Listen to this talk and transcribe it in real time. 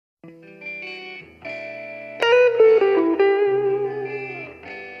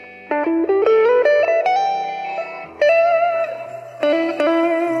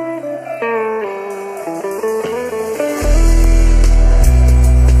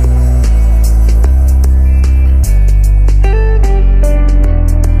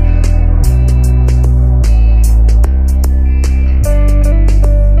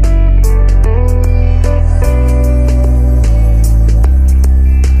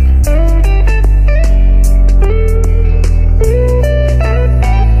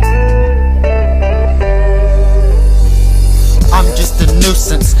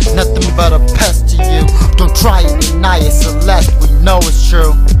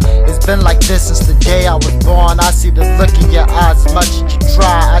It's been like this since the day I was born. I see the look in your eyes as much as you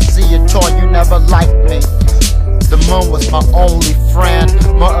try. I see you torn, you never liked me. The moon was my only friend,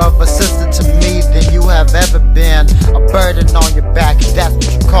 more of a sister to me than you have ever been. A burden on your back, that's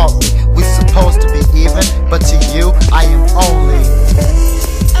what you called me. We supposed to be even, but to you, I am only.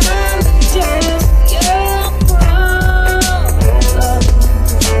 I'm just your problem.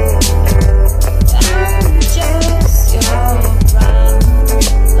 I'm just your problem.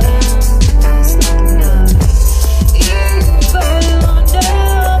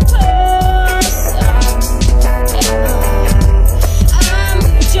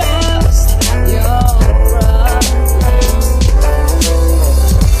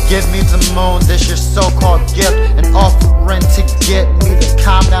 Give me the moon, this your so-called gift, an offering to get me to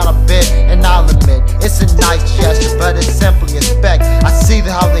calm down a bit. And I'll admit, it's a nice gesture, but it's simply a speck. I see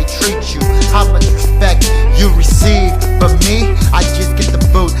how they treat you, how much respect you receive, but me, I just get the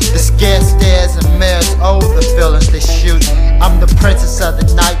boo.